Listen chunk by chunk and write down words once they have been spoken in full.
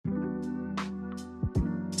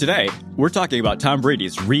Today, we're talking about Tom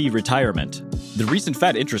Brady's re-retirement, the recent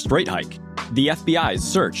Fed interest rate hike, the FBI's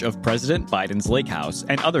search of President Biden's lake house,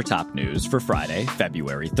 and other top news for Friday,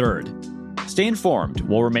 February 3rd. Stay informed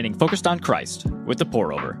while remaining focused on Christ with the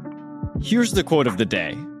pour-over. Here's the quote of the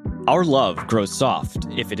day. Our love grows soft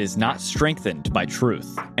if it is not strengthened by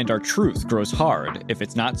truth, and our truth grows hard if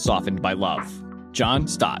it's not softened by love. John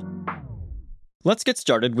Stott. Let's get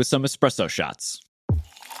started with some espresso shots.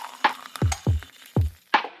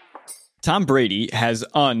 Tom Brady has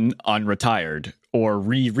unretired, or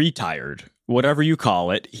re-retired, whatever you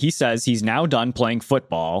call it. He says he's now done playing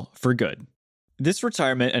football for good. This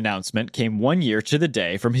retirement announcement came 1 year to the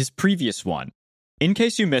day from his previous one. In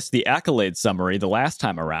case you missed the accolade summary the last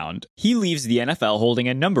time around, he leaves the NFL holding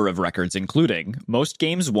a number of records including most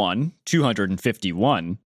games won,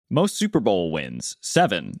 251, most Super Bowl wins,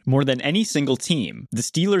 7, more than any single team. The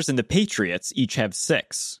Steelers and the Patriots each have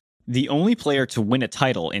 6. The only player to win a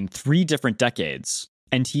title in 3 different decades,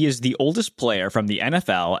 and he is the oldest player from the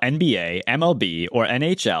NFL, NBA, MLB, or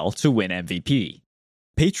NHL to win MVP.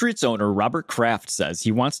 Patriots owner Robert Kraft says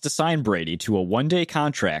he wants to sign Brady to a one-day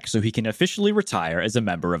contract so he can officially retire as a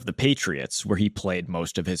member of the Patriots, where he played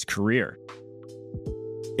most of his career.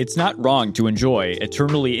 It's not wrong to enjoy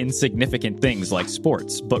eternally insignificant things like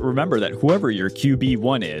sports, but remember that whoever your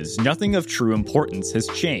QB1 is, nothing of true importance has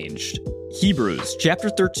changed. Hebrews chapter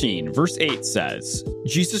 13, verse 8 says,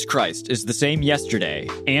 Jesus Christ is the same yesterday,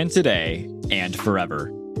 and today, and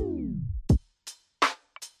forever.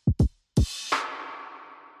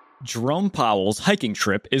 Jerome Powell's hiking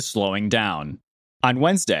trip is slowing down. On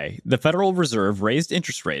Wednesday, the Federal Reserve raised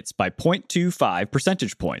interest rates by 0.25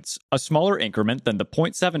 percentage points, a smaller increment than the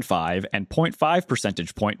 0.75 and 0.5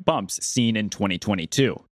 percentage point bumps seen in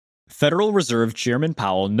 2022. Federal Reserve Chairman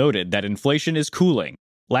Powell noted that inflation is cooling.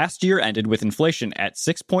 Last year ended with inflation at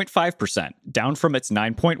 6.5%, down from its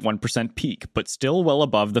 9.1% peak, but still well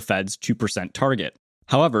above the Fed's 2% target.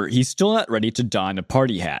 However, he's still not ready to don a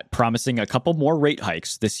party hat, promising a couple more rate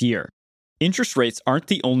hikes this year. Interest rates aren't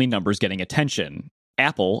the only numbers getting attention.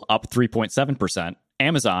 Apple up 3.7%,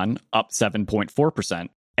 Amazon up 7.4%,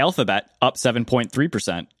 Alphabet up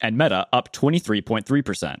 7.3%, and Meta up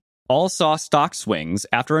 23.3%. All saw stock swings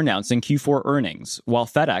after announcing Q4 earnings, while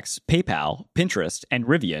FedEx, PayPal, Pinterest, and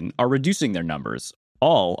Rivian are reducing their numbers.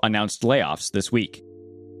 All announced layoffs this week.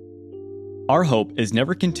 Our hope is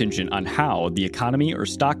never contingent on how the economy or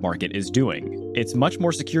stock market is doing. It's much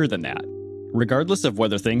more secure than that. Regardless of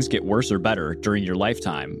whether things get worse or better during your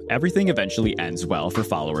lifetime, everything eventually ends well for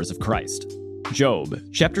followers of Christ. Job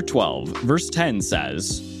chapter 12, verse 10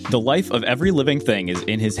 says, "The life of every living thing is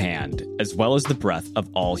in his hand, as well as the breath of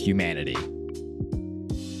all humanity."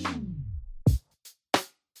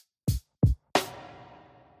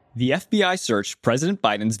 The FBI searched President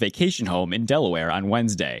Biden's vacation home in Delaware on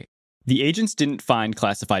Wednesday. The agents didn't find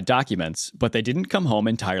classified documents, but they didn't come home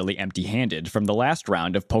entirely empty-handed from the last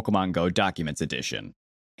round of Pokemon Go Documents Edition.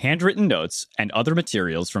 Handwritten notes and other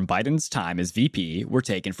materials from Biden's time as VP were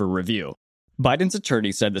taken for review. Biden's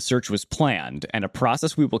attorney said the search was planned and a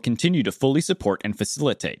process we will continue to fully support and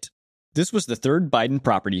facilitate. This was the third Biden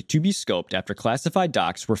property to be scoped after classified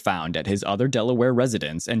docs were found at his other Delaware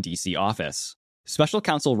residence and D.C. office. Special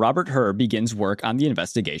counsel Robert Hur begins work on the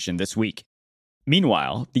investigation this week.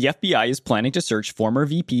 Meanwhile, the FBI is planning to search former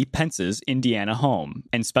VP Pence's Indiana home,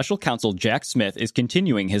 and special counsel Jack Smith is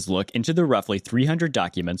continuing his look into the roughly 300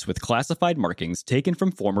 documents with classified markings taken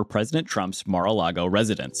from former President Trump's Mar-a-Lago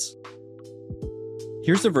residence.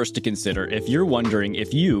 Here's a verse to consider if you're wondering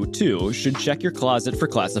if you, too, should check your closet for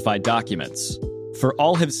classified documents. For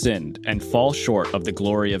all have sinned and fall short of the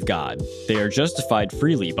glory of God. They are justified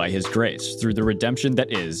freely by his grace through the redemption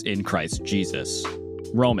that is in Christ Jesus.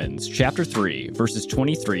 Romans chapter 3, verses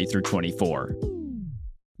 23 through 24.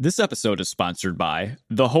 This episode is sponsored by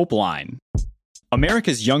The Hope Line.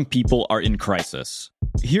 America's young people are in crisis.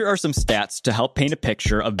 Here are some stats to help paint a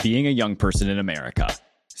picture of being a young person in America.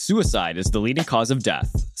 Suicide is the leading cause of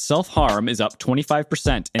death. Self-harm is up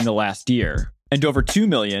 25% in the last year. And over 2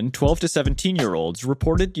 million 12 to 17-year-olds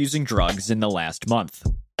reported using drugs in the last month.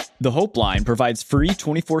 The Hope Line provides free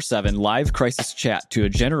 24/7 live crisis chat to a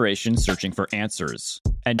generation searching for answers.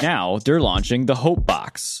 And now they're launching the Hope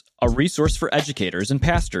Box, a resource for educators and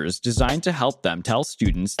pastors designed to help them tell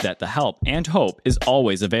students that the help and hope is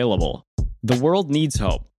always available. The world needs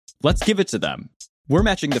hope. Let's give it to them. We're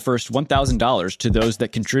matching the first $1,000 to those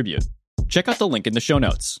that contribute. Check out the link in the show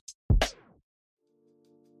notes.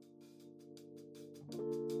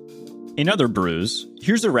 In other brews,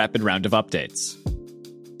 here's a rapid round of updates.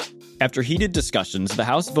 After heated discussions, the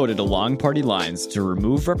House voted along party lines to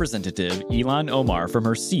remove Representative Ilhan Omar from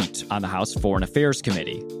her seat on the House Foreign Affairs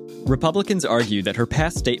Committee. Republicans argue that her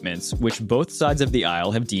past statements, which both sides of the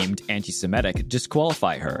aisle have deemed anti-Semitic,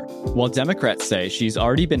 disqualify her, while Democrats say she's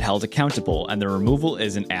already been held accountable and the removal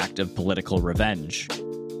is an act of political revenge.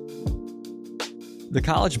 The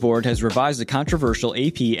College Board has revised a controversial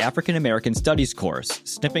AP African American Studies course,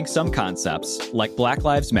 snipping some concepts, like Black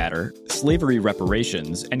Lives Matter, slavery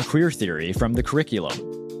reparations, and queer theory from the curriculum.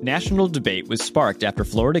 National debate was sparked after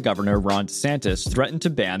Florida Governor Ron DeSantis threatened to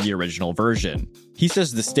ban the original version. He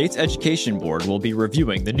says the state's education board will be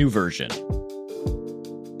reviewing the new version.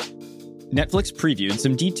 Netflix previewed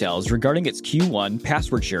some details regarding its Q1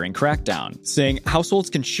 password sharing crackdown, saying households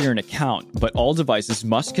can share an account, but all devices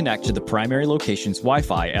must connect to the primary location's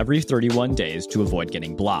Wi-Fi every 31 days to avoid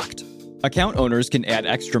getting blocked. Account owners can add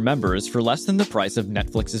extra members for less than the price of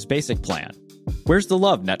Netflix's basic plan. Where's the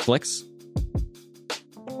love, Netflix?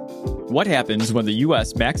 What happens when the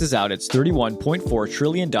U.S. maxes out its $31.4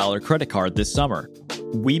 trillion credit card this summer?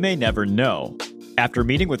 We may never know. After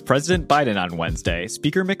meeting with President Biden on Wednesday,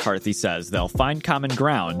 Speaker McCarthy says they'll find common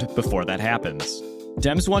ground before that happens.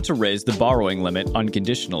 Dems want to raise the borrowing limit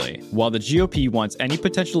unconditionally, while the GOP wants any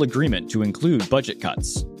potential agreement to include budget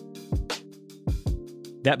cuts.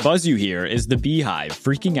 That buzz you hear is the Beehive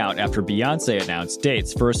freaking out after Beyoncé announced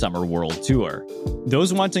dates for a summer world tour.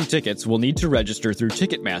 Those wanting tickets will need to register through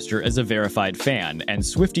Ticketmaster as a verified fan, and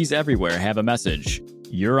Swifties everywhere have a message.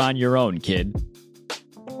 You're on your own, kid.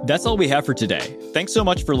 That's all we have for today. Thanks so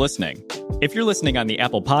much for listening. If you're listening on the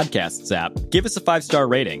Apple Podcasts app, give us a 5-star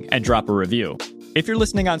rating and drop a review. If you're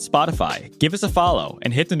listening on Spotify, give us a follow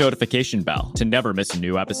and hit the notification bell to never miss a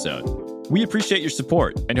new episode. We appreciate your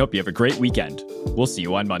support and hope you have a great weekend. We'll see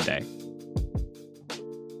you on Monday.